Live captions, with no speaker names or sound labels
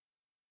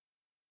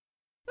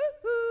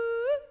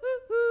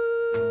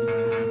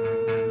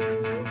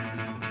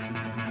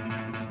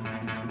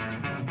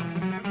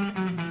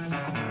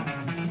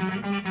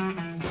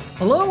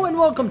Hello and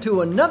welcome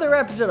to another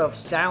episode of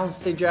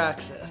Soundstage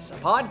Access, a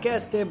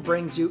podcast that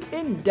brings you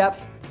in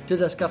depth to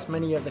discuss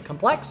many of the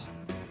complex,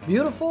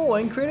 beautiful,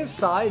 and creative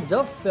sides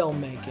of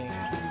filmmaking.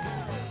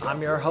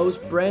 I'm your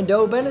host,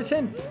 Brando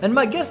Benetton, and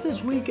my guest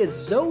this week is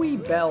Zoe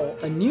Bell,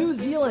 a New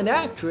Zealand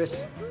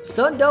actress,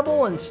 stunt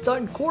double, and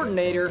stunt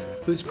coordinator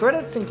whose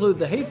credits include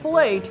The Hateful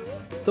Eight,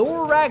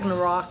 Thor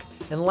Ragnarok,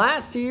 and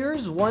last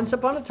year's Once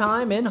Upon a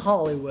Time in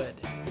Hollywood.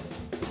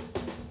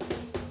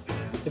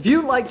 If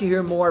you'd like to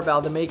hear more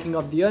about the making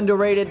of the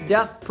underrated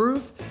Death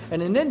Proof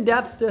and an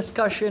in-depth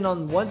discussion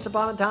on Once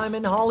Upon a Time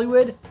in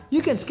Hollywood,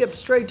 you can skip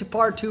straight to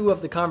part 2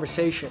 of the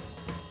conversation.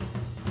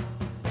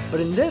 But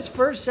in this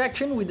first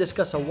section, we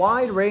discuss a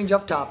wide range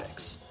of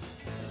topics.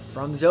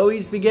 From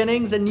Zoe's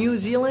beginnings in New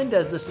Zealand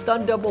as the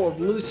stunt double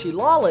of Lucy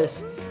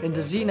Lawless in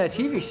the Xena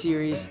TV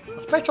series, a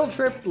special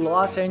trip to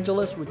Los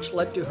Angeles which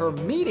led to her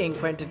meeting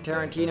Quentin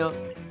Tarantino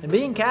and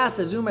being cast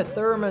as Uma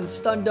Thurman's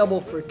stunt double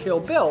for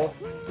Kill Bill,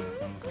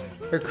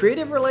 her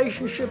creative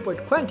relationship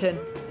with Quentin,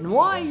 and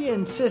why he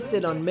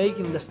insisted on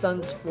making the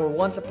stunts for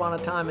Once Upon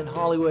a Time in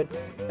Hollywood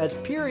as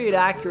period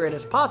accurate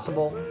as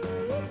possible,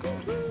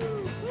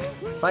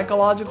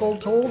 psychological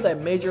toll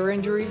that major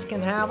injuries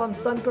can have on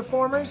stunt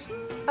performers,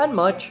 and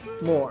much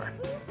more.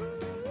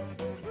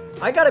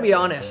 I gotta be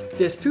honest,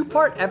 this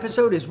 2-part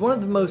episode is one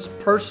of the most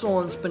personal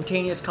and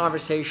spontaneous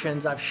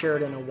conversations I've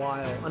shared in a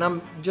while, and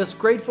I'm just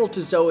grateful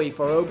to Zoe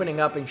for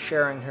opening up and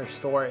sharing her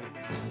story.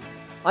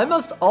 I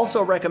must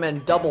also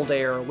recommend Double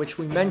Dare, which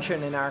we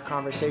mentioned in our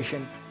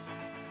conversation,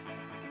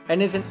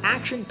 and is an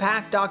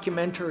action-packed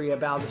documentary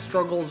about the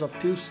struggles of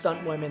 2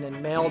 stunt women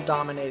in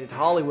male-dominated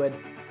Hollywood,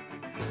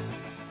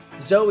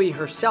 Zoe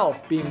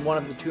herself being one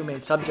of the 2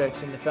 main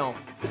subjects in the film.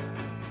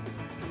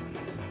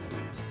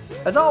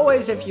 As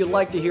always, if you'd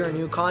like to hear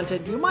new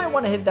content, you might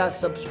want to hit that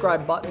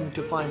subscribe button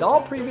to find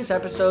all previous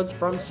episodes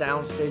from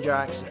Soundstage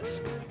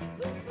Access.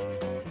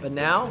 But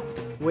now,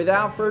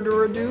 without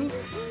further ado,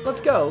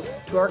 let's go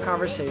to our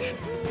conversation.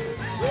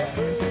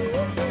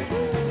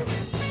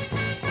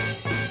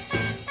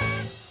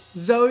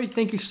 Zoe,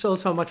 thank you so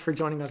much for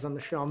joining us on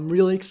the show. I'm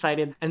really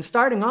excited. And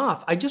starting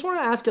off, I just want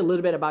to ask you a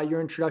little bit about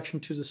your introduction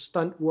to the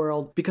stunt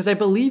world, because I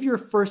believe your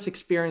first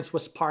experience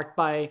was sparked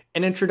by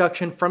an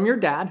introduction from your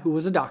dad, who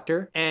was a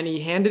doctor, and he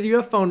handed you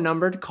a phone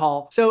number to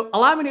call. So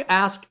allow me to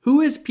ask,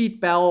 who is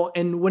Pete Bell?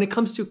 And when it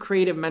comes to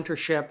creative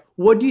mentorship,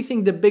 what do you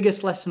think the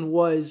biggest lesson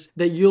was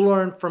that you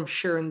learned from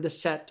sharing the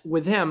set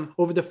with him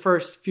over the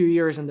first few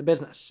years in the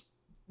business?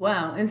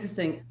 Wow,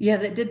 interesting. Yeah,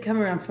 that did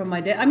come around from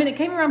my dad. I mean, it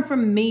came around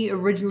from me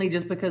originally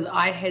just because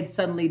I had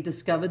suddenly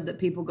discovered that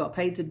people got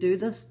paid to do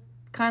this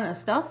kind of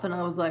stuff. And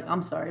I was like,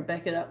 I'm sorry,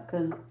 back it up.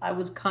 Because I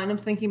was kind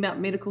of thinking about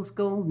medical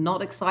school,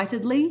 not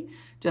excitedly.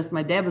 Just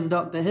my dad was a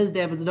doctor, his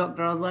dad was a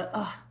doctor. I was like,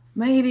 oh,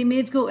 maybe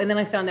med school. And then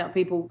I found out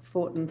people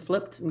fought and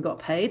flipped and got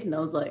paid. And I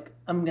was like,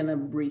 I'm going to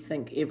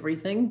rethink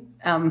everything.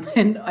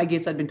 And I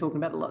guess I'd been talking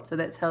about it a lot. So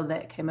that's how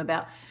that came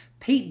about.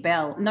 Pete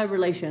Bell, no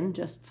relation,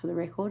 just for the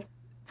record.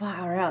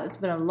 Far out. It's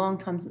been a long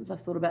time since I've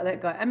thought about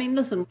that guy. I mean,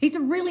 listen, he's a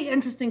really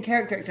interesting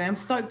character actor. I'm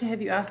stoked to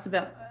have you asked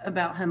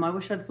about him. I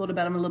wish I'd thought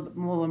about him a little bit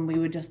more when we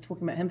were just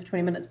talking about him for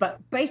 20 minutes. But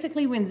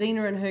basically when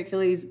Xena and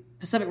Hercules,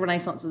 Pacific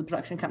Renaissance is a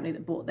production company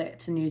that brought that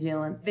to New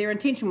Zealand. Their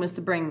intention was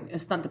to bring a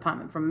stunt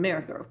department from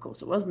America, of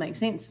course it was. Makes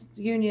sense.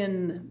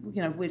 Union,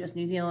 we're just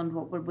New Zealand.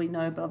 What would we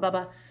know? Blah, blah,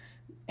 blah.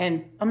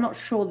 And I'm not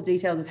sure the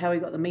details of how he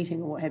got the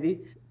meeting or what have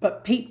you.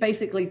 But Pete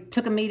basically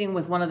took a meeting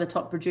with one of the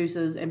top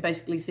producers and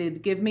basically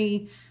said, give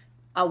me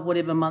a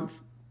whatever month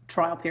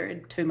trial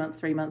period, 2 months,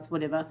 3 months,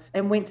 whatever,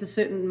 and went to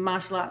certain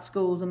martial arts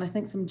schools and I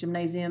think some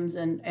gymnasiums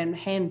and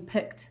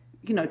hand-picked,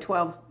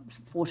 12,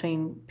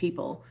 14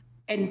 people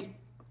and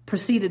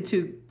proceeded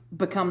to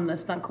become the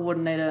stunt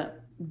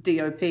coordinator,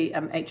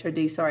 HOD,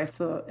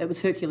 it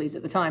was Hercules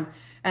at the time.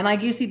 And I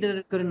guess he did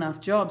a good enough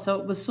job. So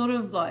it was sort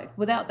of like,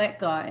 without that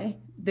guy,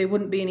 there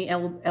wouldn't be any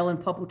Ellen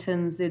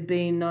Poppletons, there'd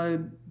be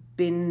no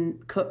Ben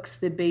Cooks,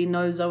 there'd be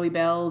no Zoe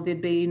Bell, there'd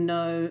be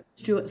no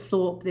Stuart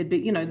Thorpe, there'd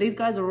be, these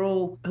guys are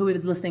all,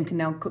 whoever's listening can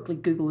now quickly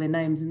Google their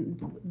names,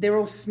 and they're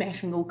all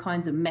smashing all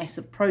kinds of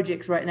massive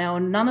projects right now,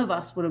 and none of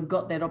us would have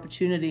got that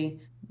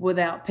opportunity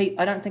without Pete.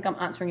 I don't think I'm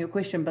answering your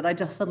question, but I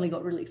just suddenly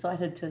got really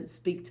excited to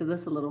speak to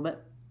this a little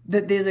bit.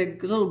 That there's a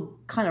little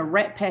kind of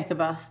rat pack of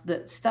us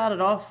that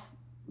started off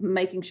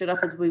making shit up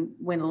as we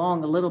went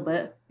along a little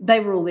bit. They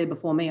were all there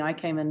before me. I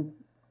came in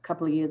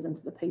couple of years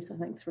into the piece, I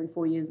think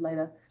 3-4 years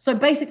later. So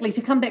basically,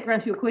 to come back around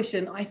to your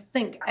question, I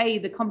think,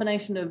 the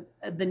combination of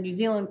the New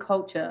Zealand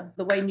culture,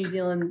 the way New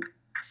Zealand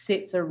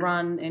sets are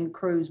run and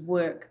crews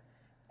work,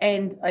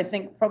 and I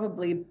think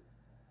probably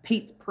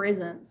Pete's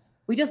presence.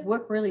 We just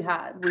work really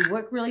hard.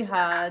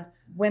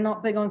 We're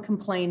not big on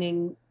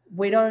complaining.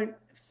 We don't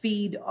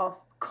feed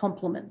off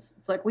compliments.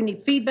 It's like we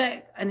need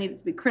feedback. I need it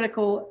to be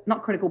critical,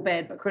 not critical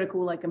bad, but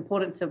critical, like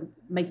important to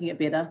making it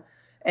better.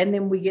 And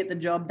then we get the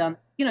job done.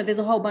 there's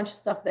a whole bunch of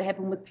stuff that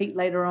happened with Pete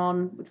later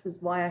on, which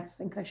was why I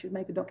think I should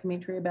make a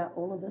documentary about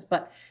all of this.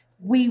 But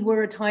we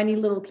were a tiny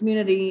little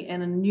community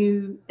and a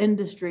new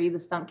industry, the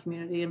stunt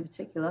community in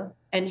particular.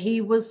 And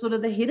he was sort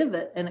of the head of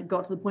it. And it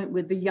got to the point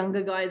where the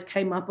younger guys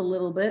came up a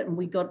little bit, and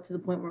we got to the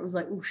point where it was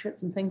like, oh shit,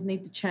 some things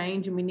need to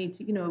change, and we need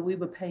to, we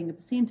were paying a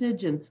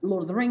percentage, and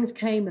Lord of the Rings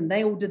came and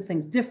they all did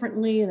things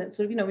differently. And it's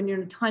sort of, when you're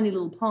in a tiny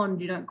little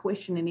pond, you don't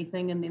question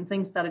anything. And then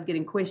things started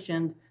getting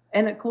questioned.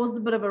 And it caused a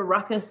bit of a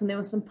ruckus, and there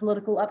was some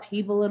political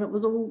upheaval, and it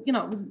was all, it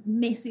was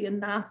messy and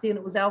nasty, and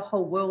it was our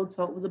whole world,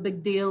 so it was a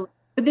big deal.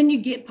 But then you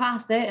get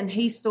past that, and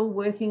he's still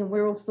working, and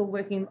we're all still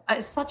working.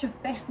 It's such a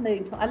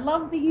fascinating time. I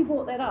love that you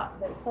brought that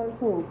up. That's so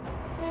cool.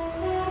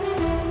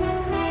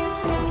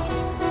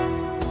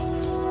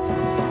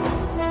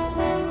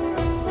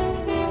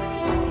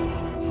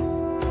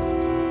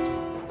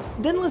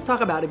 Then let's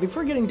talk about it.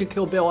 Before getting to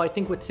Kill Bill, I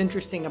think what's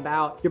interesting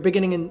about your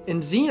beginning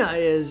in Xena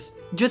is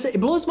just,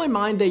 it blows my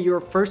mind that your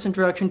first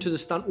introduction to the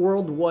stunt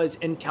world was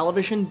in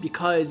television,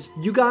 because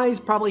you guys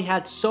probably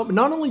had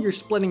not only you're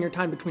splitting your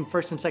time between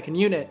first and second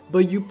unit,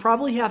 but you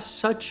probably have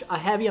such a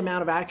heavy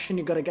amount of action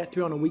you gotta get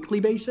through on a weekly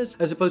basis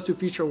as opposed to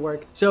feature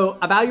work. So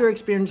about your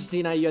experience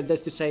in Xena, you had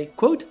this to say,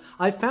 quote,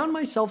 "I found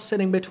myself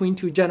sitting between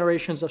two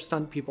generations of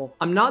stunt people.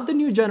 I'm not the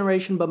new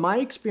generation, but my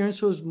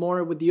experience was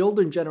more with the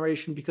older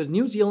generation because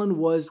New Zealand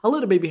was a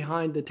little bit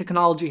behind, the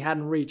technology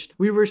hadn't reached.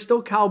 We were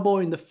still cowboy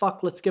in the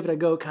fuck, let's give it a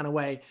go kind of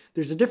way.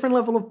 There's a different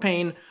level of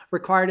pain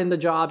required in the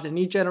jobs, and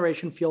each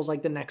generation feels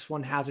like the next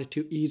one has it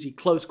too easy,"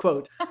 close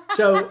quote.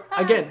 So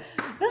again,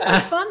 this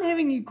is fun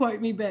having you quote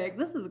me back.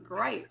 This is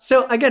great.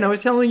 So again, I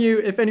was telling you,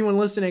 if anyone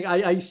listening,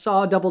 I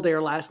saw Double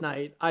Dare last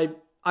night.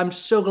 I'm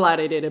so glad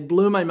I did. It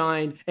blew my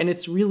mind, and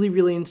it's really,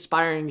 really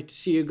inspiring to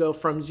see you go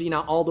from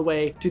Xena all the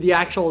way to the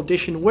actual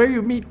audition where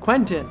you meet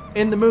Quentin.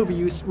 In the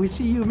movie, we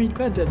see you meet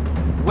Quentin.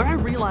 Where I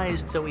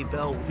realized Zoe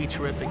Bell would be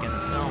terrific in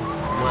the film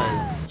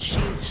was she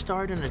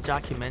starred in a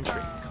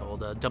documentary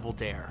called Double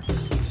Dare.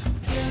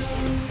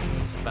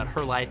 It's about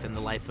her life and the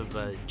life of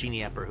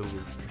Jeannie Epper, who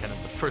was kind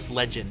of the first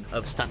legend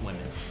of stunt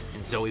women,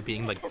 and Zoe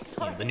being like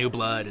the new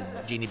blood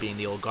and Jeannie being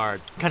the old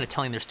guard, kind of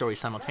telling their story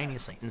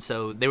simultaneously. And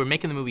so they were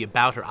making the movie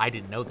about her. I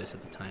didn't know this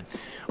at the time.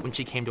 When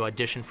she came to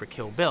audition for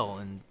Kill Bill,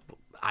 and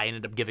I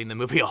ended up giving the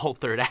movie a whole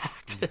third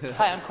act.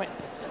 Hi, I'm Quentin.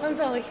 I'm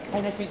Zoe.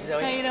 Hi, nice to meet you,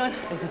 Zoe. How you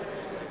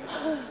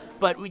doing?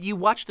 But you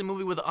watch the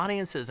movie with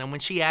audiences, and when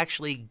she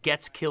actually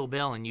gets Kill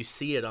Bill and you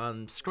see it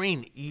on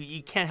screen,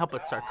 you can't help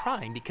but start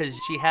crying because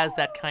she has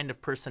that kind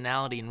of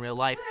personality in real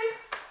life.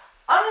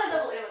 I'm a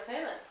Double Dare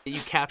fan.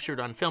 You captured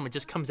on film, it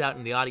just comes out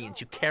in the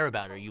audience. You care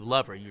about her, you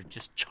love her, you're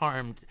just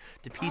charmed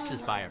to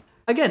pieces by her.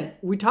 Again,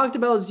 we talked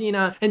about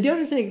Xena, and the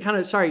other thing, kind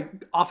of, sorry,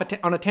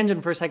 on a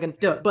tangent for a second,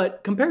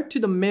 but compared to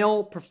the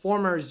male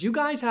performers, you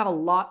guys have a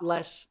lot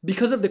less,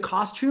 because of the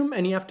costume,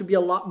 and you have to be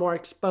a lot more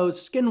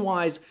exposed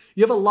skin-wise,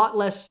 you have a lot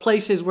less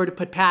places where to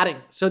put padding.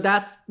 So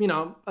that's,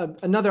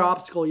 another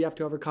obstacle you have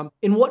to overcome.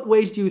 In what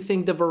ways do you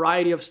think the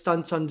variety of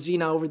stunts on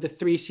Xena over the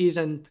 3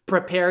 seasons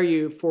prepare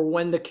you for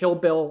when the Kill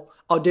Bill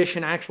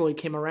audition actually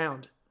came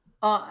around?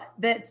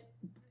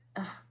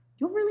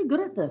 You're really good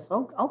at this.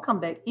 I'll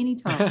come back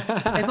anytime.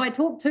 If I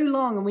talk too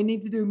long and we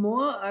need to do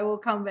more, I will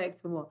come back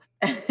for more.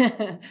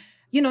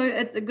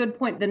 It's a good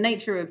point. The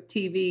nature of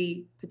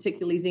TV,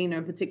 particularly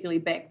Xena, particularly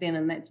back then,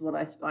 and that's what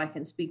I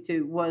can speak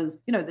to, was,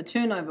 the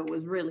turnover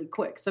was really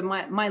quick. So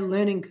my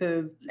learning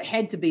curve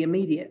had to be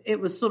immediate. It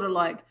was sort of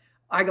like,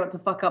 I got to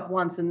fuck up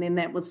once, and then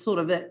that was sort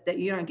of it, that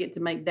you don't get to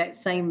make that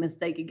same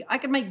mistake again. I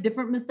could make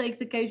different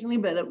mistakes occasionally,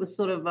 but it was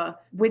sort of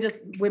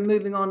we're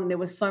moving on, and there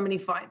were so many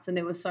fights, and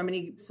there were so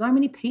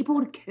many people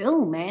to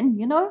kill, man.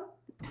 You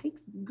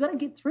got to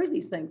get through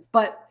these things.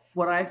 But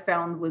what I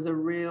found was a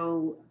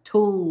real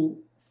tool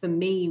for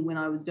me when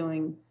I was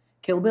doing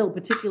Kill Bill,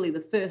 particularly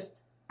the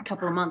first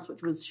couple of months,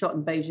 which was shot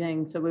in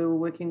Beijing. So we were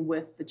working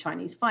with the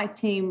Chinese fight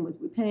team, with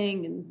Wu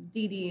Ping and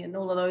Didi and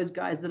all of those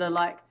guys that are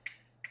like,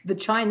 the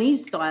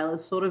Chinese style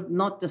is sort of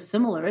not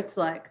dissimilar. It's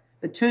like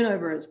the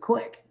turnover is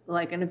quick.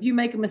 And if you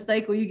make a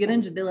mistake or you get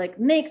injured, they're like,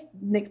 next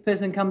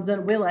person comes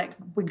in.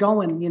 We're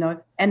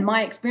going, And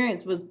my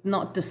experience was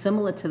not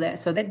dissimilar to that.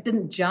 So that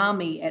didn't jar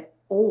me at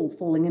all,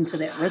 falling into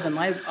that rhythm.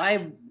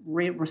 I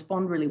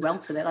respond really well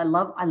to that. I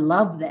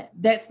love that.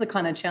 That's the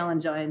kind of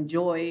challenge I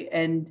enjoy.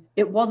 And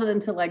it wasn't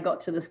until I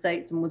got to the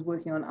States and was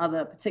working on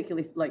other,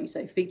 particularly, like you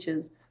say,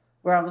 features,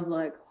 where I was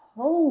like,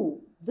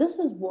 oh, this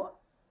is what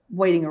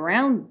waiting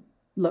around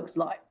looks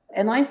like.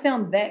 And I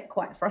found that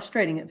quite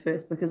frustrating at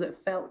first, because it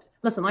felt,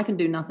 listen, I can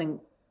do nothing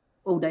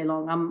all day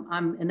long.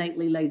 I'm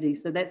innately lazy,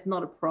 so that's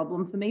not a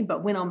problem for me.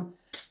 But when I'm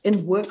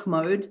in work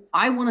mode,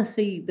 I want to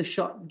see the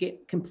shot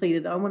get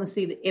completed. I want to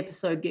see the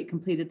episode get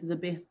completed to the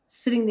best.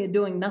 Sitting there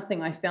doing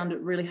nothing, I found it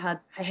really hard.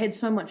 I had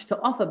so much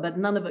to offer, but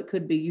none of it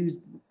could be used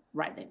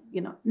right then.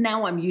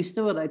 Now I'm used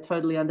to it. I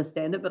totally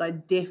understand it, but I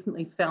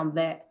definitely found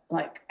that,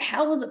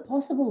 how is it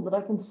possible that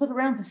I can sit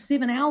around for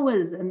 7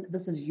 hours and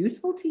this is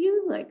useful to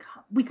you?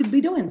 We could be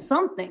doing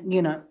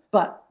something,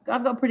 but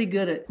I've got pretty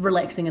good at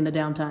relaxing in the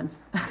downtimes.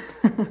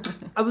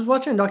 I was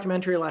watching a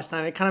documentary last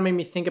night. It kind of made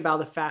me think about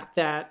the fact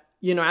that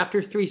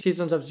after 3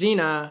 seasons of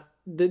Xena,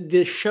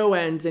 the show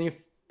ends and you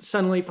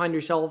suddenly find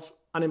yourself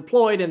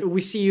unemployed, and we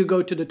see you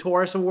go to the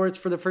Taurus Awards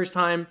for the first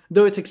time.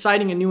 Though it's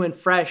exciting and new and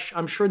fresh,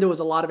 I'm sure there was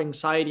a lot of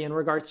anxiety in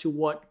regards to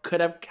what could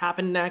have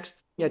happened next.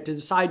 You had to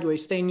decide, do I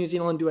stay in New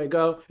Zealand? Do I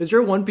go? Is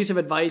there one piece of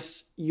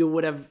advice you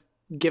would have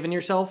given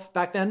yourself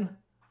back then?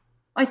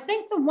 I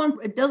think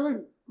it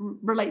doesn't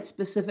relate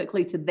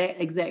specifically to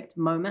that exact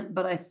moment,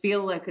 but I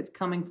feel like it's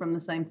coming from the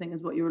same thing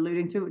as what you're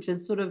alluding to, which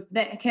is sort of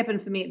that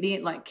happened for me at the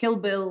end, like Kill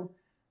Bill.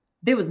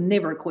 There was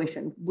never a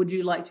question. Would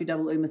you like to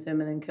double Uma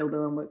Thurman in Kill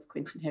Bill and work with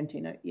Quentin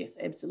Tarantino? Yes,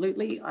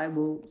 absolutely. I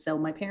will sell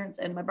my parents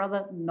and my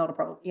brother. Not a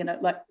problem.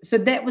 So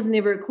that was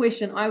never a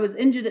question. I was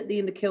injured at the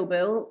end of Kill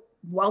Bill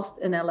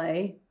whilst in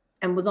LA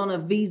and was on a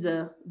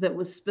visa that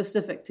was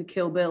specific to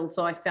Kill Bill.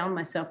 So I found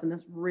myself in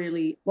this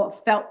really,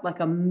 what felt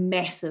like a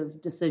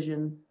massive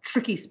decision,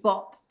 tricky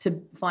spot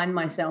to find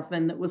myself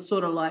in, that was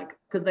sort of like,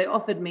 because they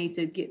offered me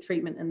to get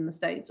treatment in the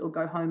States or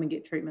go home and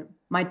get treatment.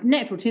 My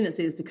natural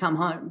tendency is to come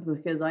home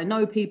because I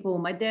know people.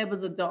 My dad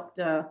was a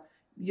doctor.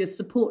 Your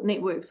support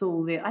network's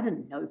all there. I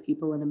didn't know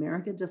people in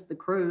America, just the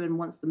crew. And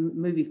once the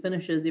movie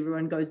finishes,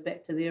 everyone goes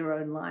back to their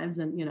own lives.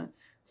 And,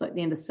 it's like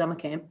the end of summer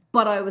camp.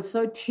 But I was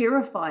so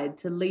terrified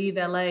to leave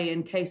LA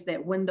in case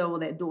that window or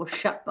that door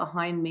shut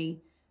behind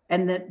me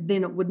and that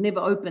then it would never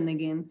open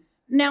again.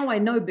 Now I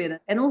know better.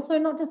 And also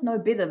not just know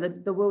better,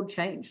 the world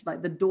changed.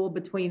 Like the door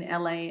between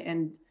LA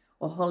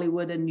or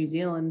Hollywood and New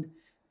Zealand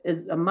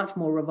is a much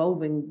more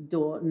revolving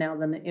door now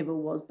than it ever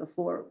was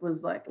before. It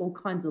was like all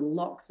kinds of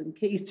locks and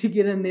keys to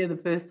get in there the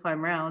first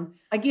time round.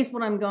 I guess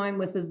what I'm going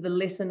with is the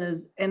lesson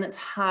is, and it's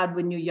hard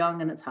when you're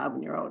young and it's hard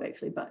when you're old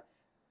actually, but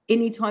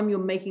anytime you're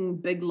making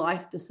big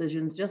life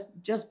decisions,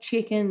 just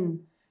check in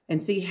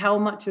and see how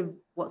much of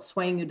what's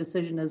swaying your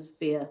decision is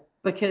fear.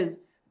 Because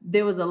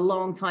there was a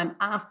long time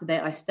after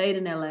that, I stayed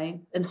in LA.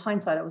 In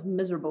hindsight, I was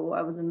miserable.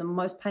 I was in the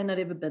most pain I'd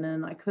ever been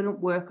in. I couldn't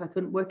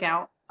work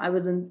out. I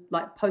was in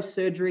like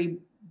post-surgery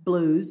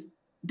blues.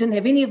 Didn't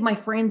have any of my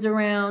friends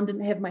around,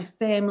 didn't have my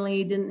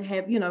family, didn't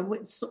have,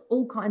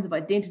 all kinds of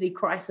identity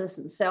crisis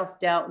and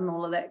self-doubt and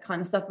all of that kind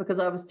of stuff, because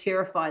I was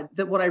terrified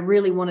that what I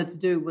really wanted to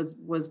do was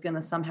going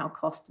to somehow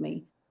cost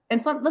me.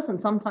 And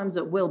sometimes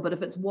it will, but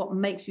if it's what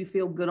makes you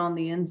feel good on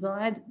the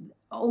inside,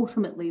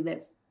 ultimately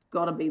that's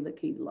got to be the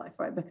key to life,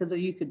 right? Because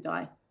you could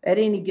die at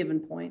any given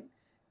point.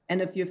 And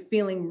if you're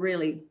feeling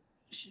really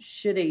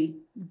shitty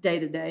day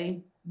to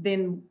day,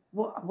 then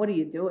what are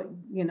you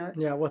doing?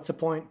 Yeah, what's the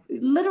point?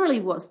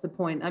 Literally, what's the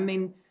point? I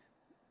mean,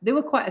 there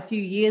were quite a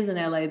few years in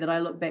LA that I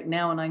look back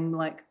now and I'm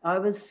like, I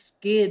was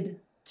scared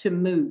to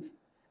move.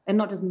 And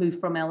not just move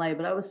from LA,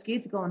 but I was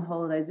scared to go on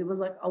holidays. There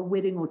was like a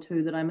wedding or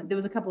two there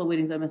was a couple of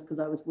weddings I missed because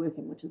I was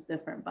working, which is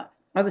different. But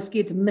I was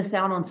scared to miss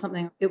out on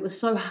something. It was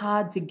so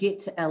hard to get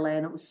to LA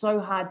and it was so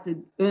hard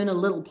to earn a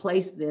little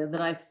place there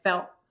that I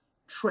felt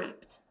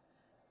trapped.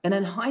 And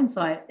in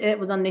hindsight, it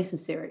was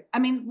unnecessary. I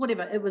mean,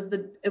 whatever. It was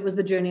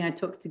the journey I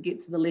took to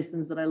get to the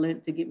lessons that I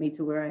learned to get me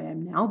to where I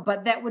am now.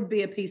 But that would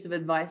be a piece of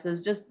advice,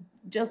 is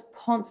just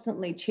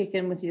constantly check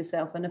in with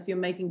yourself. And if you're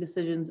making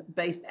decisions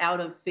based out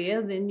of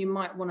fear, then you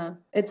might want to,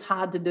 it's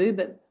hard to do,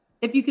 but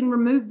if you can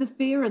remove the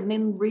fear and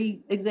then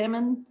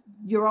re-examine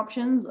your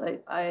options,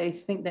 I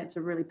think that's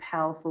a really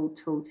powerful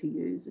tool to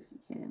use if you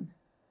can.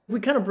 We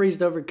kind of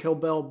breezed over Kill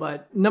Bill,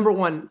 but number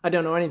one, I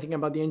don't know anything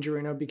about the injury,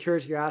 and I'd be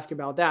curious to ask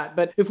about that.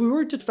 But if we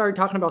were to start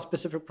talking about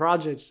specific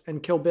projects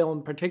and Kill Bill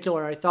in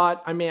particular, I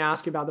thought I may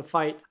ask you about the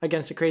fight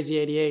against the Crazy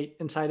 88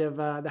 inside of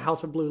the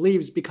House of Blue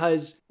Leaves,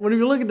 because when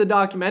you look at the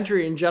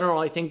documentary in general,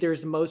 I think there's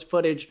the most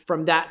footage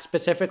from that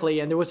specifically.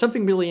 And there was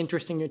something really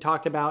interesting you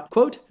talked about.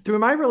 Quote, "Through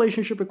my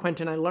relationship with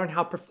Quentin, I learned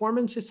how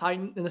performance is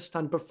heightened in a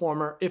stunt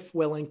performer if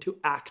willing to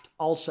act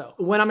also.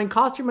 When I'm in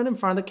costume and in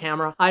front of the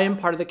camera, I am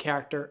part of the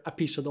character, a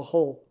piece of the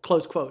whole."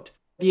 Close quote.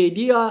 The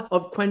idea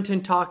of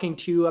Quentin talking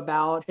to you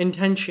about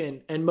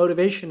intention and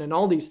motivation and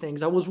all these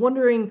things, I was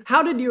wondering,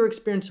 how did your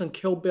experience on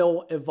Kill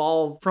Bill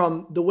evolve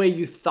from the way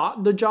you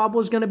thought the job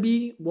was going to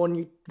be when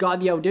you got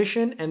the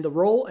audition and the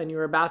role and you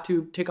were about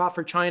to take off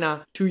for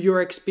China to your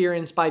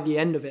experience by the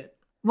end of it?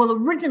 Well,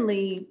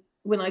 originally,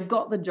 when I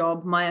got the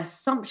job, my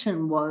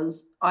assumption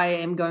was I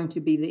am going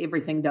to be the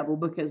everything double,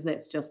 because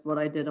that's just what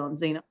I did on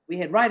Xena. We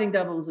had writing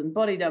doubles and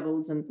body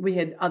doubles, and we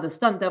had other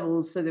stunt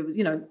doubles. So there was,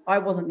 I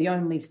wasn't the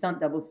only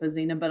stunt double for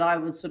Xena, but I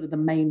was sort of the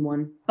main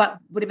one. But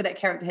whatever that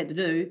character had to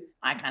do,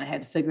 I kind of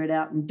had to figure it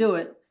out and do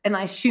it. And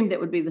I assumed that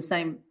would be the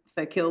same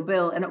for Kill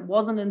Bill. And it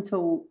wasn't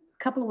until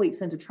couple of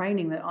weeks into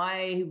training that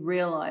I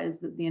realized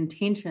that the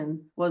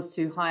intention was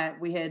to hire,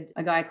 we had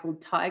a guy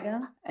called Tiger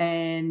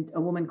and a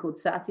woman called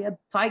Satya.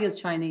 Tiger's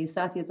Chinese,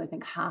 Satya's I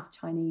think half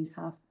Chinese,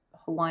 half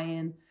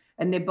Hawaiian,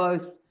 and they're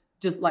both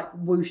just like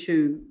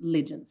wushu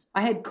legends.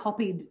 I had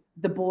copied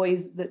the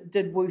boys that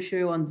did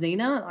wushu on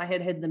Xena. I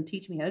had them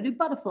teach me how to do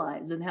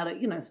butterflies and how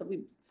to, so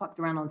we fucked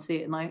around on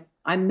set, and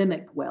I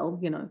mimic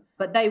well,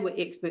 but they were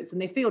experts in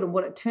their field. And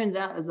what it turns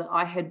out is that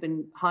I had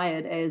been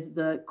hired as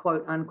the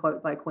quote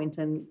unquote by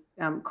Quentin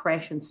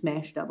crash and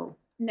smash double.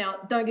 Now,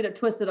 don't get it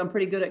twisted, I'm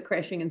pretty good at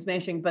crashing and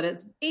smashing, but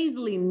it's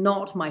easily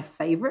not my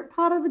favorite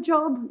part of the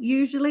job,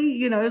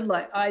 usually.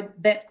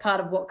 That's part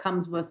of what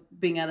comes with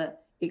being able to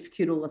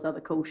execute all this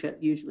other cool shit,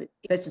 usually.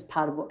 That's just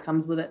part of what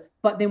comes with it.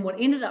 But then what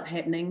ended up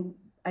happening,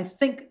 I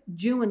think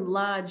due in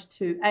large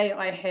to, A,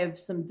 I have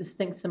some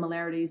distinct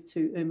similarities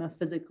to Uma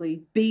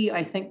physically. B,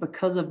 I think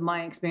because of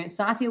my experience,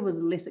 Satya was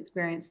a less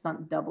experienced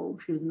stunt double.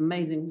 She was an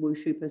amazing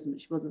wushu person, but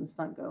she wasn't a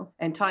stunt girl.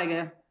 And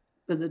Tiger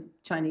was a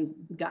Chinese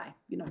guy,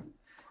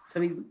 So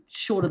he's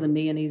shorter than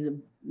me and he's a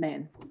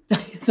man.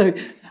 So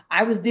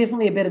I was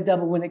definitely a better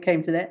double when it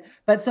came to that.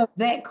 But so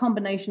that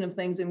combination of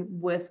things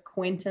with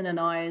Quentin and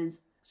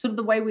I's sort of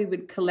the way we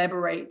would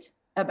collaborate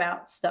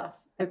about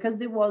stuff, because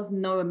there was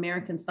no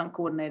American stunt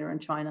coordinator in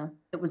China.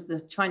 It was the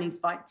Chinese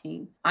fight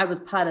team. I was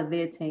part of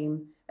their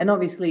team. And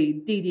obviously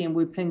Didi and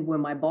Wu Ping were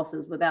my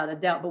bosses without a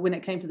doubt. But when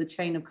it came to the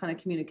chain of kind of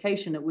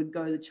communication, it would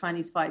go the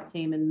Chinese fight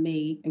team and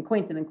me and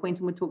Quentin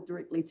would talk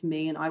directly to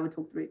me and I would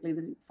talk directly to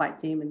the fight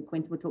team and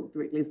Quentin would talk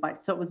directly to the fight.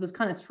 So it was this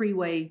kind of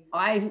three-way.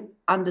 I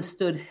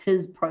understood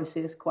his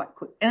process quite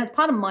quick. And it's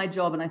part of my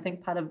job, and I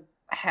think part of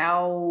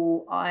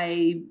how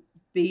I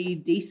be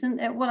decent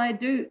at what I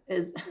do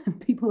is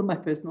people in my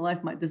personal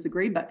life might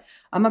disagree, but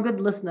I'm a good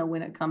listener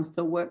when it comes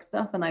to work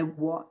stuff and I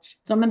watch.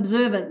 So I'm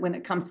observant when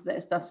it comes to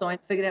that stuff. So I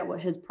figured out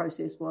what his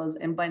process was.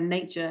 And by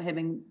nature,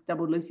 having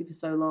doubled Lucy for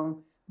so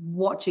long,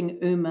 watching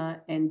Uma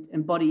and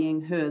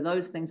embodying her,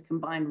 those things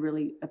combined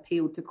really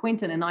appealed to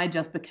Quentin. And I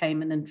just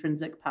became an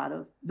intrinsic part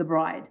of The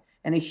Bride.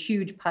 And a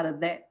huge part of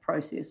that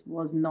process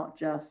was not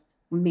just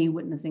me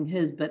witnessing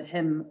his, but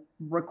him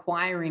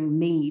requiring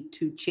me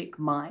to check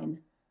mine.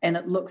 And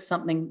it looks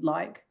something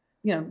like,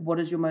 what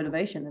is your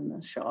motivation in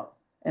this shot?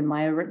 And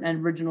my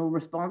original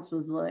response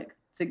was like,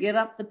 to get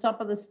up the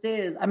top of the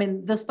stairs. I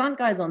mean, the stunt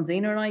guys on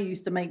Xena and I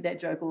used to make that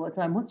joke all the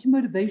time. What's your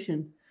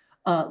motivation?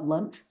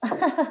 Lunch.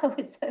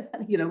 It's so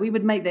funny. We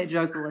would make that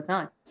joke all the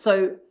time.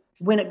 So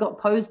when it got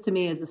posed to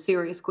me as a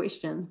serious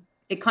question,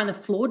 it kind of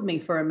floored me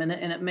for a minute,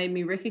 and it made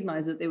me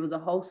recognize that there was a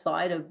whole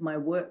side of my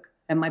work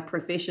and my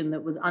profession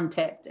that was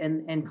untapped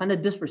and kind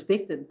of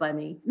disrespected by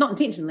me. Not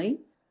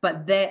intentionally,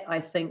 but that,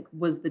 I think,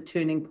 was the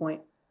turning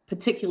point,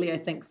 particularly, I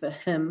think, for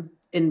him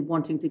in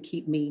wanting to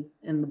keep me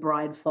in the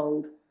Bride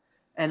fold.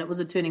 And it was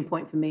a turning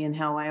point for me in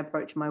how I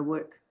approach my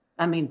work.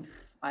 I mean,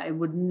 I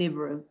would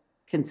never have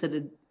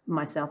considered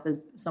myself as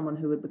someone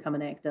who would become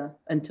an actor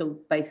until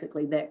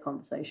basically that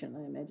conversation,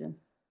 I imagine.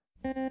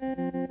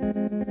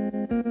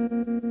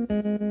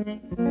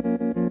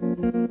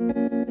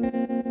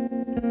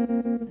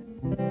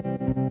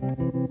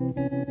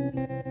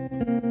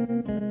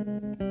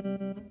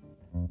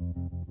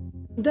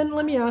 Then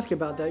let me ask you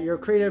about that, your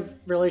creative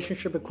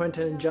relationship with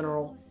Quentin in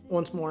general.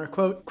 Once more,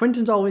 quote,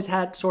 Quentin's always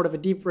had sort of a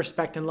deep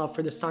respect and love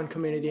for the stunt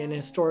community and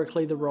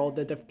historically the role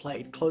that they've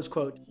played, close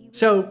quote.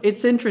 So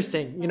it's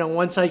interesting,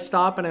 once I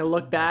stop and I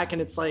look back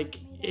and it's like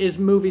his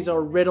movies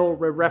are riddled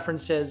with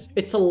references.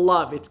 It's a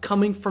love. It's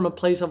coming from a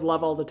place of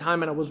love all the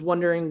time. And I was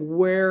wondering,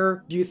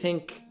 where do you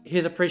think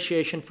his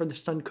appreciation for the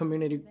stunt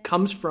community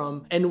comes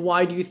from? And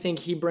why do you think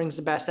he brings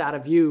the best out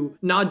of you,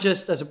 not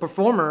just as a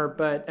performer,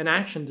 but an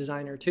action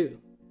designer too?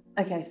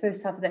 Okay,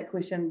 first half of that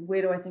question,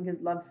 where do I think his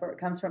love for it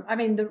comes from? I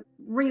mean, the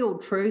real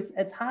truth,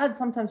 it's hard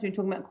sometimes when you're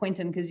talking about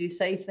Quentin because you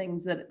say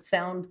things that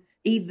sound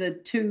either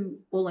too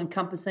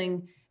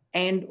all-encompassing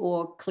and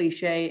or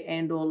cliche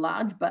and or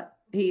large, but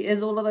he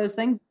is all of those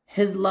things.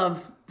 His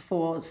love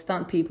for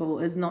stunt people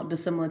is not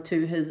dissimilar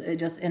to his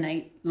just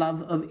innate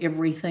love of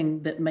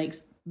everything that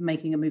makes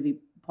making a movie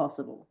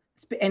possible.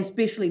 And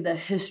especially the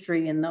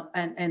history and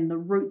the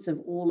roots of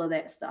all of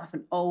that stuff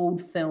and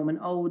old film and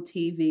old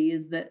TV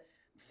is that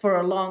for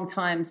a long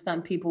time,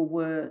 stunt people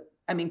were,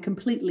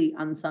 completely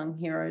unsung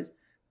heroes.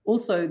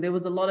 Also, there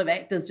was a lot of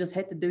actors just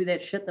had to do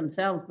that shit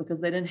themselves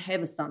because they didn't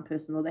have a stunt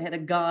person, or they had a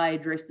guy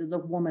dressed as a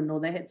woman,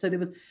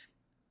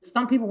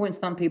 stunt people weren't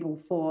stunt people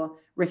for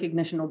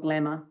recognition or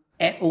glamour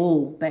at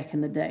all back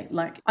in the day.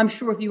 Like, I'm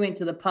sure if you went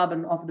to the pub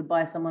and offered to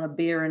buy someone a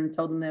beer and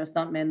told them they're a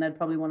stuntman, they'd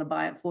probably want to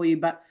buy it for you.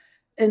 But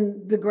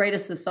in the greater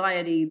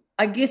society,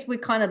 I guess we're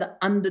kind of the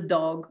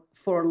underdog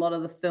for a lot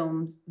of the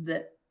films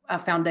that are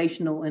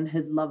foundational in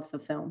his love for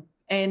film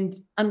and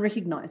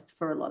unrecognized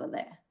for a lot of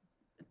that,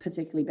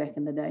 particularly back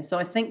in the day. So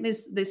I think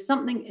there's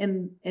something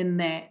in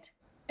that.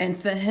 And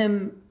for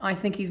him, I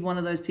think he's one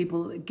of those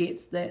people that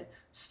gets that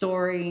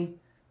story,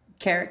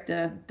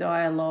 character,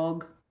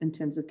 dialogue in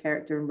terms of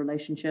character and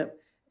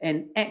relationship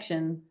and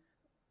action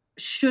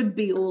should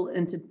be all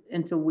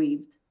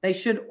interweaved. They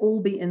should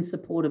all be in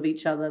support of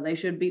each other. They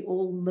should be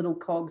all little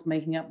cogs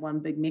making up one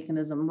big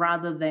mechanism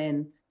rather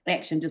than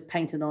action just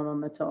painted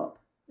on the top.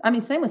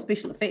 Same with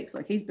special effects.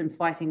 Like, he's been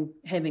fighting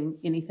having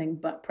anything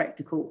but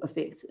practical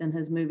effects in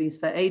his movies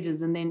for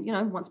ages. And then,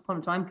 Once Upon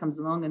a Time comes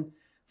along, and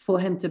for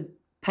him to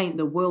paint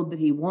the world that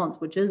he wants,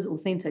 which is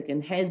authentic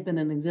and has been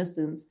in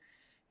existence,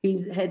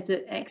 he's had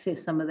to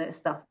access some of that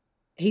stuff.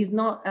 He's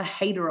not a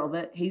hater of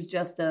it. He's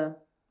just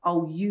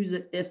I'll use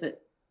it if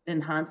it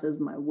enhances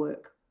my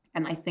work.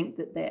 And I think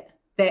that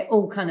that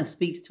all kind of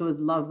speaks to his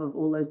love of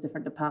all those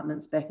different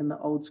departments back in the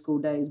old school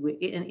days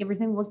and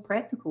everything was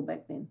practical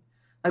back then.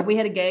 Like we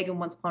had a gag in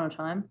Once Upon a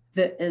Time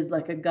that is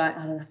like a guy,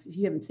 I don't know, if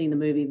you haven't seen the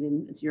movie,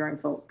 then it's your own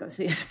fault. Go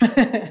see it.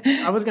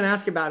 I was going to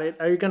ask you about it.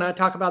 Are you going to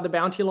talk about the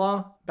bounty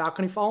law,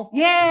 balcony fall?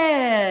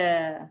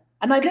 Yeah.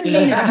 And I didn't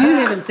mean if you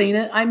haven't seen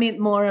it. I meant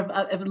more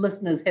if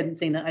listeners hadn't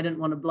seen it. I didn't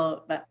want to blow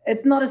it. But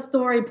it's not a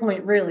story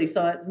point, really.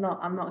 So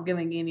I'm not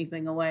giving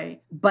anything away.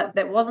 But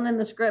that wasn't in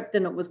the script.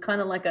 And it was kind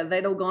of like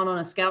they'd all gone on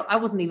a scout. I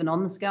wasn't even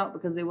on the scout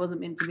because there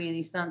wasn't meant to be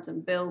any stunts.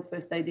 And Bill,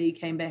 first AD,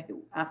 came back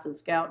after the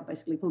scout and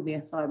basically pulled me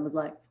aside and was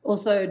like,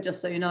 also,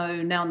 just so you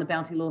know, now in the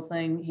bounty law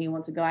thing, he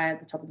wants a guy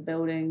at the top of the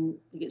building.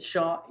 He gets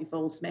shot. He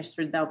falls, smashed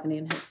through the balcony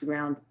and hits the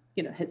ground.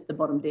 Hits the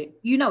bottom deck.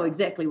 You know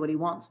exactly what he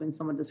wants when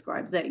someone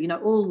describes that. You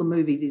know all the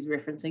movies he's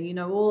referencing. You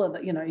know all of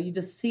the, you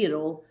just see it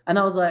all. And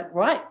I was like,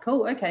 right,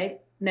 cool, okay.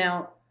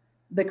 Now,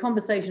 the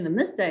conversation in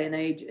this day and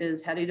age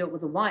is how do you do it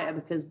with a wire?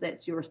 Because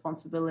that's your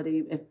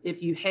responsibility.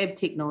 If you have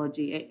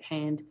technology at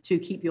hand to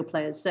keep your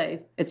players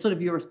safe, it's sort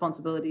of your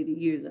responsibility to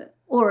use it.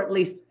 Or at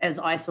least, as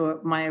I saw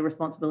it, my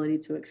responsibility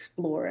to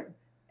explore it.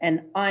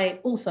 And I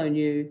also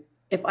knew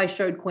if I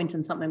showed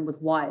Quentin something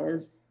with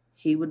wires,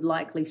 he would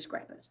likely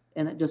scrap it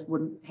and it just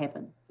wouldn't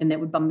happen. And that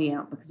would bum me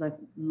out because I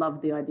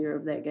loved the idea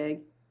of that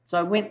gag.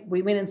 So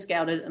we went and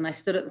scouted and I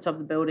stood at the top of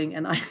the building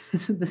and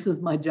this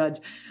is my judge.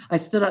 I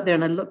stood up there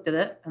and I looked at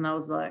it and I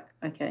was like,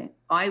 okay,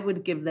 I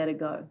would give that a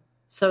go.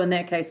 So in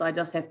that case, I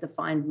just have to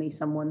find me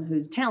someone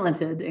who's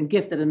talented and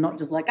gifted and not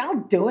just like, I'll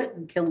do it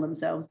and kill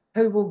themselves,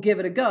 who will give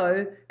it a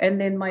go. And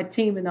then my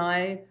team and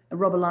I,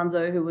 Rob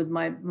Alonso, who was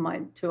my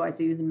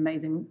 2IC, was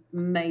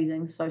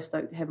amazing. So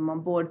stoked to have him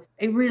on board.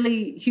 It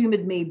really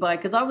humored me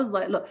because I was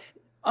like, look,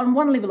 on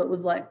one level, it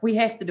was like, we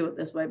have to do it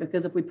this way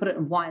because if we put it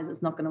in wires,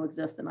 it's not going to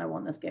exist and I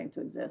want this gag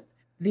to exist.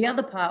 The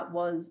other part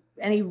was,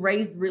 and he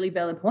raised really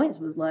valid points,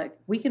 was like,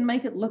 we can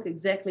make it look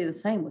exactly the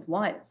same with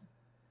wires.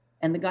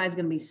 And the guy's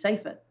going to be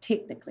safer,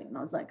 technically. And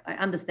I was like, I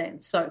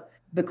understand. So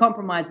the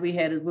compromise we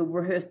had is we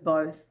rehearsed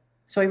both.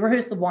 So we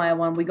rehearsed the wire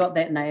one. We got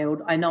that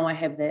nailed. I know I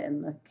have that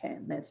in the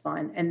can. That's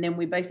fine. And then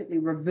we basically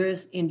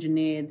reverse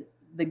engineered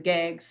the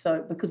gag.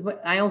 So because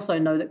I also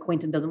know that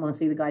Quentin doesn't want to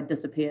see the guy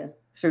disappear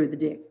through the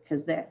deck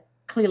because that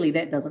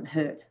doesn't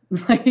hurt.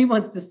 Like he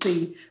wants to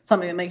see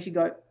something that makes you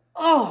go,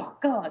 oh,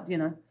 God,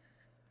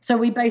 So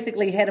we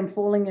basically had him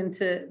falling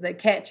into the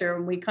catcher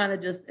and we kind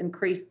of just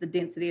increased the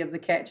density of the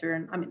catcher.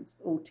 And I mean, it's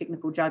all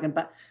technical jargon,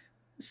 but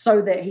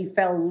so that he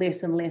fell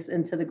less and less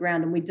into the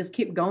ground. And we just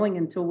kept going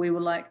until we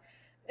were like,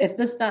 if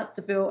this starts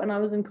to feel, and I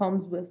was in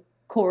comms with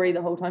Corey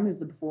the whole time, who's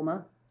the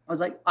performer. I was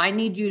like, I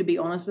need you to be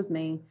honest with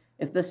me.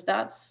 If this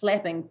starts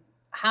slapping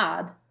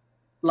hard,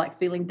 like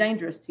feeling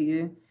dangerous to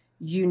you,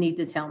 you need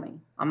to tell me.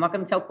 I'm not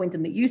going to tell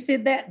Quentin that you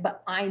said that,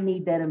 but I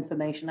need that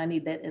information. I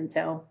need that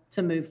intel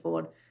to move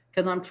forward.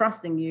 Because I'm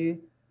trusting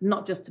you,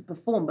 not just to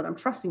perform, but I'm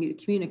trusting you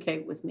to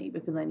communicate with me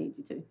because I need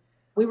you to.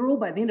 We were all,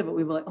 by the end of it,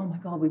 we were like, oh my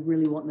God, we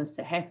really want this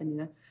to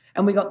happen,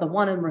 And we got the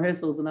one in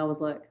rehearsals and I was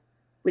like,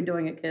 we're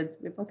doing it, kids.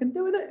 We're fucking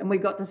doing it. And we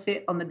got to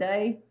set on the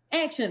day.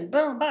 Action,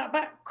 boom, bah,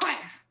 bah,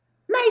 crash.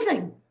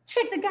 Amazing.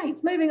 Check the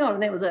gates, moving on.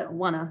 And that was it.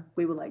 One,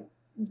 we were like,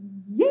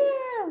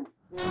 yeah.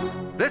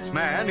 This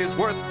man is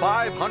worth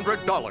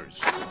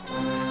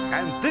 $500.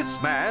 And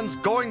this man's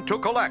going to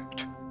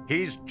collect.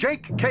 He's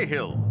Jake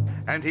Cahill.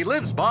 And he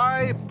lives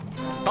by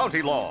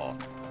bounty law.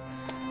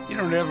 You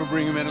don't ever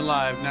bring him in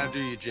alive, now do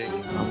you, Jake?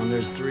 Not when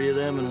there's 3 of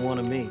them and 1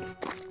 of me.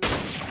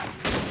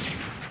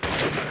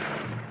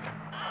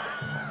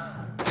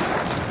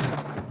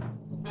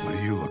 What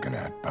are you looking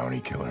at, bounty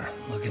killer?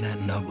 Looking at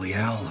an ugly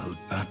owl who's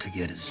about to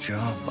get his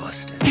jaw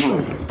busted.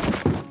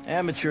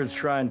 Amateurs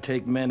try and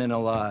take men in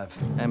alive.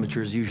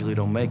 Amateurs usually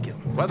don't make it.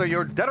 Whether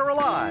you're dead or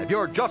alive,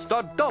 you're just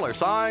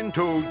 $1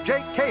 to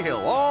Jake Cahill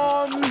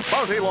on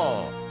Bounty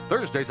Law.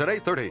 Thursdays at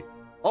 8:30,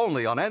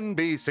 only on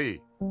NBC.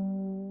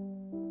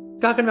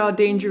 Talking about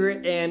danger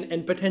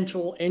and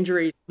potential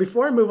injuries.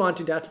 Before I move on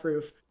to Death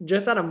Proof,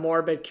 just out of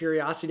morbid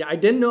curiosity, I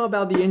didn't know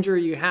about the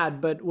injury you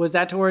had, but was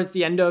that towards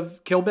the end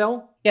of Kill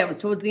Bill? Yeah, it was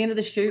towards the end of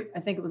the shoot.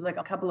 I think it was like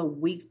a couple of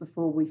weeks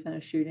before we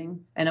finished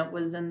shooting. And it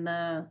was in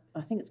I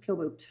think it's Kill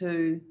Bill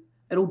 2.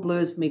 It all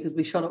blurs for me because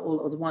we shot it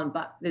all as one.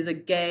 But there's a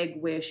gag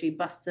where she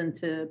busts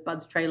into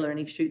Bud's trailer and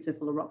he shoots her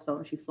full of rock salt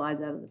and she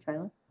flies out of the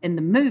trailer. In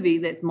the movie,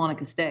 that's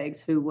Monica Staggs,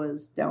 who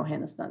was Daryl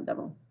Hannah's stunt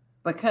double.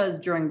 Because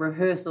during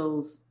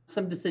rehearsals,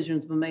 some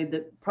decisions were made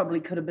that probably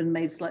could have been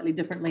made slightly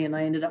differently, and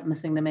I ended up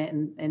missing the mat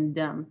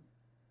and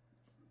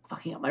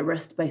fucking up my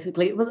wrist,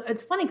 basically.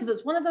 It's funny because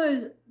it's one of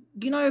those,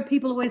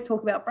 people always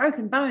talk about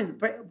broken bones.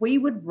 We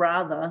would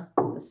rather,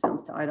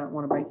 I don't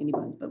want to break any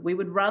bones, but we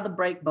would rather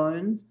break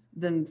bones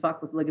than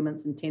fuck with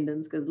ligaments and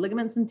tendons, because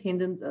ligaments and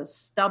tendons are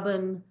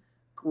stubborn,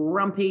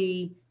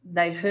 grumpy,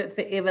 they hurt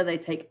forever, they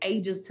take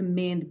ages to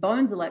mend.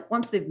 Bones are like,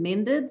 once they've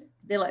mended,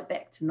 they're like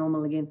back to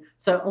normal again.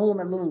 So all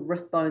my little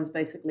wrist bones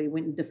basically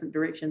went in different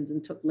directions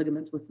and took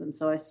ligaments with them.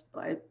 So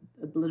I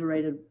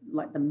obliterated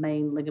like the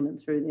main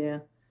ligament through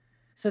there.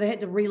 So they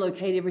had to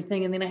relocate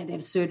everything, and then I had to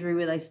have surgery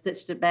where they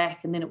stitched it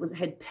back, and then it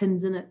had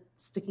pins in it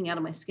sticking out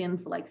of my skin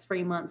for like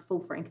 3 months, full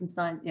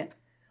Frankenstein. Yeah.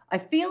 I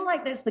feel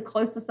like that's the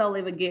closest I'll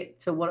ever get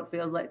to what it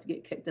feels like to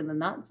get kicked in the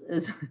nuts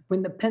is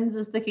when the pins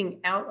are sticking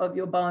out of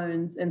your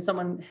bones and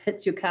someone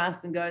hits your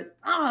cast and goes,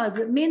 is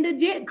it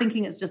mended yet?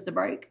 Thinking it's just a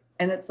break.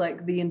 And it's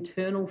like the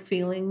internal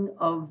feeling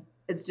of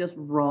it's just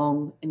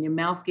wrong and your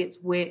mouth gets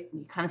wet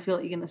and you kind of feel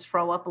like you're going to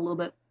throw up a little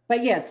bit.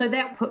 But yeah, so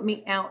that put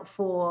me out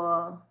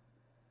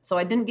so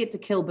I didn't get to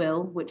Kill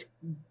Bill, which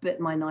bit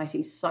my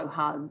nighties so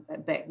hard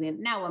back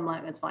then. Now I'm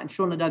like, that's fine.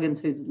 Shauna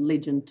Duggins, who's a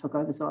legend, took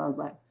over. So I was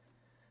like,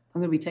 I'm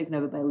going to be taken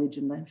over by a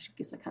legend. I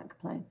guess I can't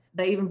complain.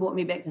 They even brought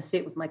me back to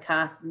set with my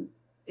cast and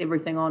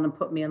everything on and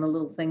put me in a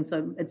little thing.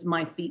 So it's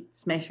my feet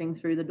smashing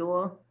through the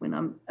door when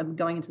I'm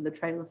going into the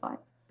trailer fight.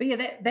 But yeah,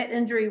 that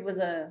injury was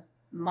a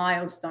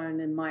milestone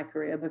in my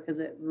career because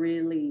it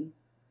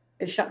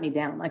shut me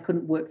down. I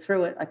couldn't work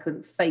through it. I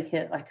couldn't fake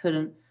it. I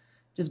couldn't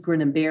just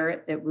grin and bear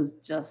it.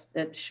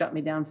 It shut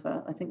me down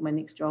for, I think my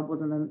next job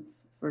wasn't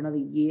for another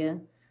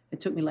year. It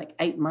took me like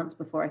 8 months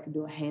before I could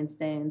do a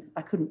handstand.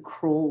 I couldn't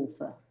crawl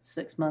for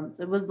 6 months.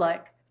 It was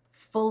like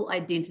full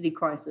identity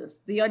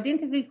crisis. The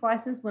identity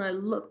crisis, when I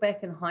look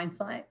back in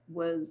hindsight,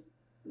 was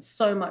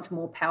so much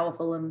more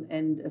powerful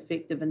and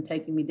effective in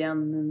taking me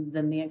down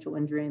than the actual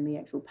injury and the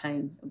actual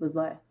pain. It was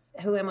like,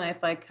 who am I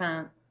if I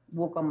can't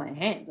walk on my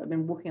hands? I've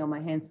been walking on my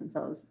hands since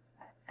I was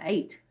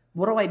 8.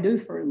 What do I do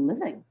for a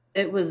living?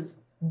 It was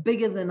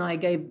bigger than I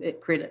gave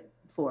it credit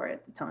for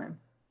at the time.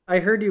 I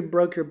heard you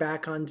broke your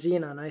back on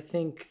Xena, and I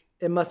think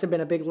it must have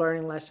been a big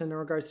learning lesson in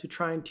regards to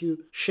trying to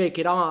shake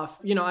it off.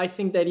 You know, I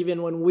think that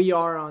even when we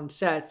are on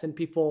sets and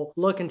people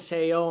look and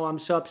say, oh, I'm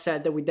so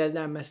upset that we did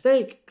that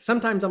mistake,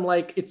 sometimes I'm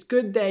like, it's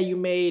good that you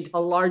made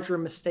a larger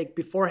mistake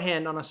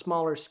beforehand on a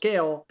smaller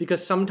scale,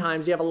 because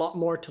sometimes you have a lot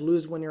more to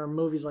lose when you're in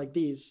movies like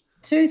these.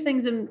 2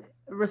 things in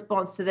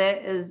response to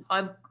that is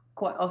I've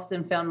quite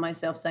often found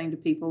myself saying to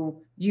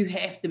people, you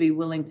have to be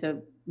willing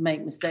to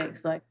make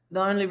mistakes. Like,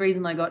 the only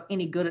reason I got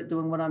any good at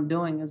doing what I'm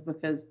doing is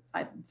because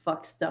I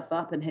fucked stuff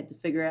up and had to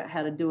figure out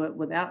how to do it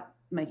without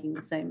making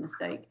the same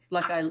mistake.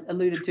 Like I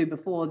alluded to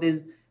before,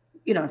 there's,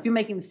 if you're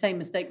making the same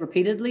mistake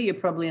repeatedly, you're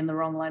probably in the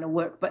wrong line of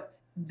work. But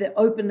the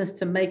openness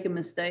to make a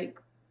mistake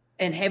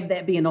and have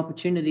that be an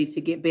opportunity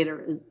to get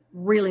better is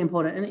really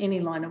important in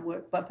any line of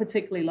work, but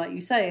particularly, like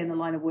you say, in a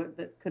line of work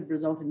that could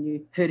result in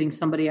you hurting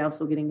somebody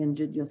else or getting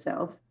injured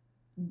yourself.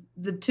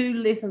 The 2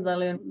 lessons I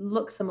learned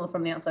look similar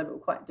from the outside, but were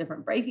quite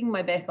different. Breaking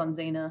my back on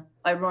Xena,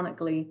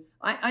 ironically,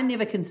 I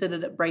never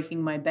considered it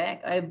breaking my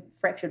back. I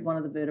fractured one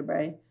of the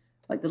vertebrae,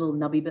 like the little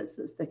nubby bits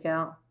that stick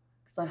out,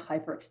 because I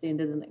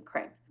hyperextended and it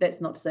cracked.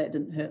 That's not to say it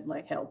didn't hurt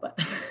like hell, but,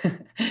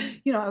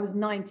 I was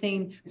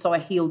 19, so I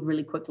healed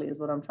really quickly is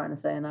what I'm trying to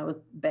say, and I was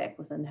back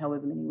within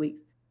however many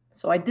weeks.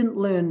 So I didn't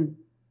learn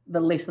the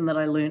lesson that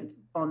I learned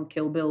on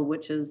Kill Bill,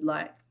 which is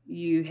like,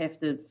 you have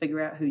to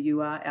figure out who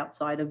you are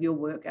outside of your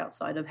work,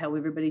 outside of how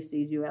everybody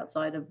sees you,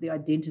 outside of the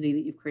identity that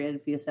you've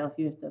created for yourself.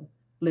 You have to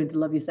learn to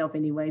love yourself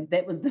anyway.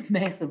 That was the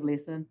massive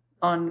lesson.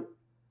 On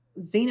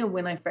Xena,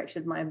 when I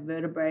fractured my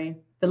vertebrae,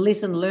 the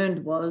lesson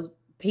learned was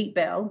Pete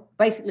Bell.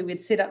 Basically,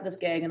 we'd set up this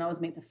gag and I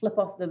was meant to flip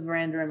off the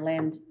veranda and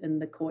land in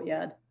the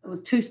courtyard. It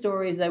was 2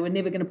 stories. They were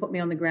never going to put me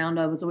on the ground.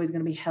 I was always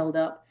going to be held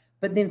up.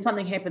 But then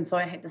something happened, so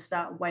I had to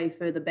start way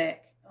further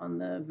back on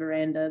the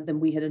veranda than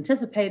we had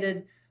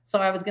anticipated. So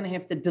I was going to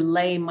have to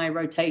delay my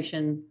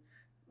rotation,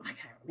 I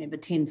can't remember,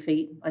 10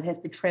 feet. I'd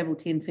have to travel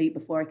 10 feet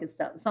before I could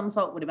start the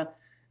somersault, whatever.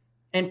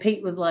 And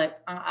Pete was like,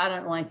 I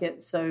don't like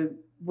it, so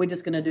we're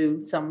just going to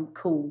do some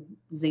cool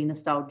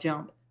Xena-style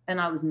jump. And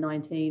I was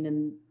 19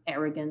 and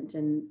arrogant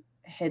and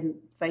hadn't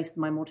faced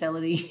my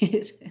mortality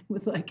yet. It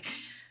was like,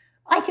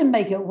 I can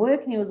make it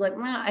work. And he was like,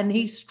 nah. And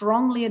he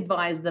strongly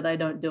advised that I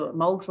don't do it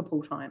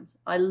multiple times.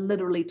 I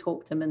literally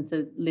talked him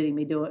into letting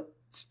me do it,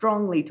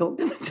 strongly talked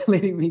him into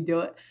letting me do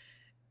it.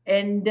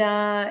 And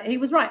he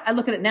was right. I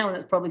look at it now and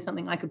it's probably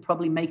something I could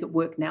probably make it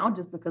work now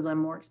just because I'm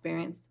more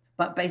experienced.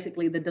 But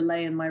basically the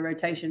delay in my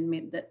rotation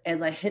meant that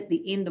as I hit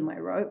the end of my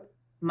rope,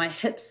 my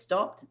hips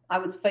stopped. I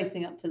was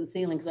facing up to the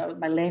ceiling because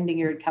my landing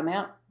gear had come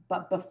out.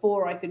 But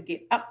before I could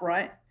get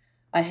upright,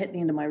 I hit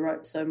the end of my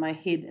rope. So my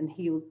head and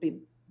heels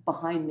bent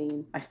behind me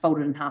and I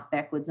folded in half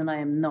backwards. And I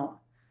am not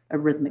a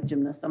rhythmic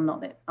gymnast. I'm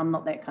not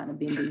that kind of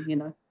bendy,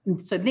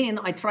 And so then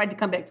I tried to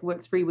come back to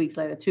work 3 weeks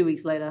later, 2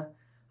 weeks later.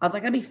 I was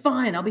like, I'll be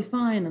fine. And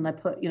I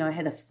I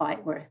had a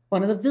fight where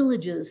one of the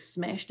villagers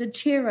smashed a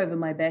chair over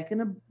my back in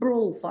a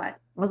brawl fight.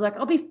 I was like,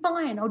 I'll be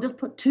fine. I'll just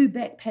put 2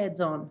 back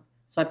pads on.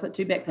 So I put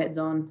 2 back pads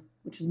on,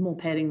 which was more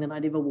padding than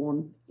I'd ever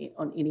worn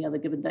on any other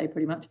given day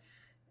pretty much.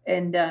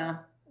 And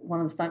one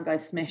of the stunt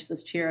guys smashed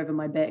this chair over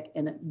my back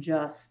and it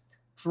just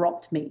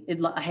dropped me.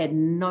 I had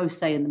no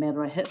say in the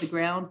matter. I hit the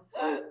ground.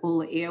 All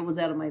the air was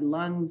out of my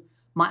lungs.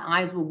 My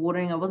eyes were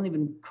watering. I wasn't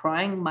even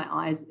crying. My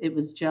eyes, it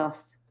was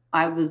just...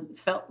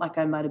 felt like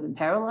I might have been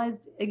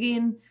paralyzed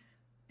again.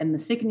 And the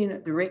second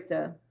unit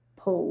director,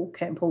 Paul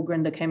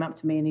Grinder, came up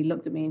to me and he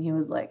looked at me and he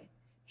was like,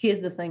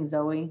 here's the thing,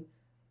 Zoe.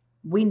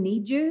 We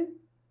need you,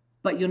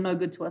 but you're no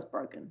good to us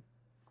broken.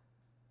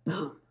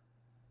 Boom.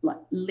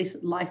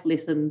 life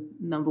lesson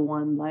number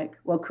one,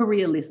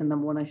 career lesson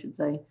number one, I should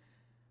say.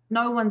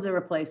 No one's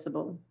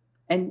irreplaceable.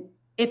 And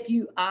if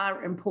you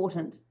are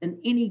important in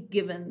any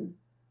given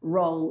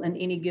role, in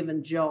any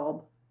given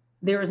job,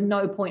 there is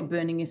no point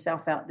burning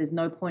yourself out. There's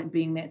no point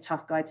being that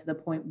tough guy to the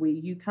point where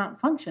you can't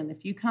function.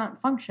 If you can't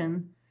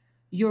function,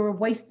 you're a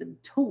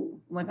wasted tool.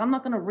 Like, I'm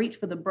not going to reach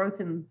for the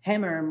broken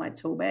hammer in my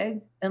tool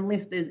bag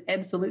unless there's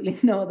absolutely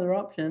no other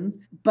options.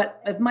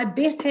 But if my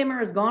best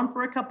hammer is gone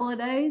for a couple of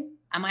days,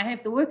 I might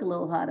have to work a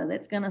little harder.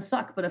 That's going to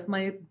suck. But if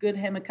my good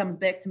hammer comes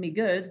back to me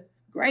good,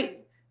 great.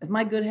 If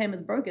my good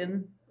hammer's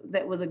broken,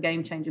 that was a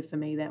game changer for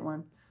me, that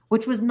one.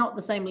 Which was not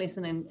the same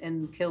lesson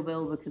in Kill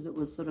Bill, because it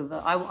was sort of,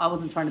 I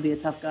wasn't trying to be a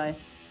tough guy.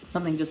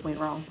 Something just went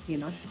wrong, you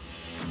know.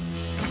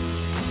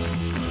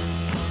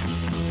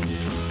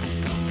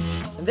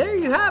 And there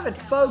you have it,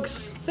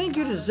 folks. Thank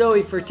you to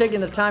Zoe for taking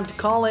the time to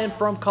call in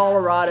from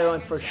Colorado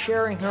and for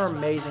sharing her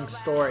amazing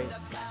story.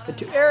 And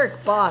to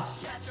Eric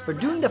Boss for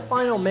doing the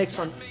final mix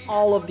on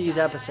all of these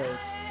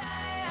episodes.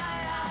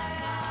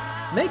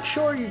 Make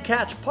sure you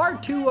catch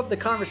part 2 of the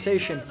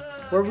conversation,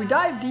 where we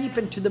dive deep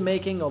into the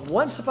making of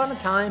Once Upon a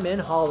Time in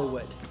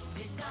Hollywood.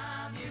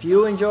 If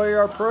you enjoy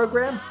our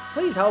program,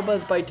 please help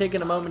us by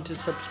taking a moment to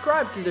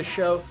subscribe to the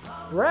show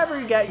wherever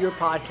you get your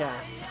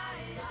podcasts.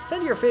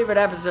 Send your favorite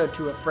episode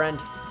to a friend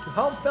to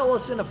help fellow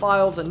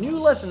cinephiles and new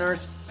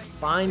listeners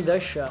find the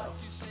show.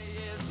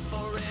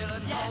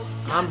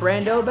 I'm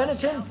Brando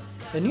Benetton,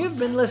 and you've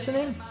been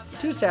listening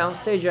to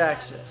Soundstage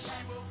Access.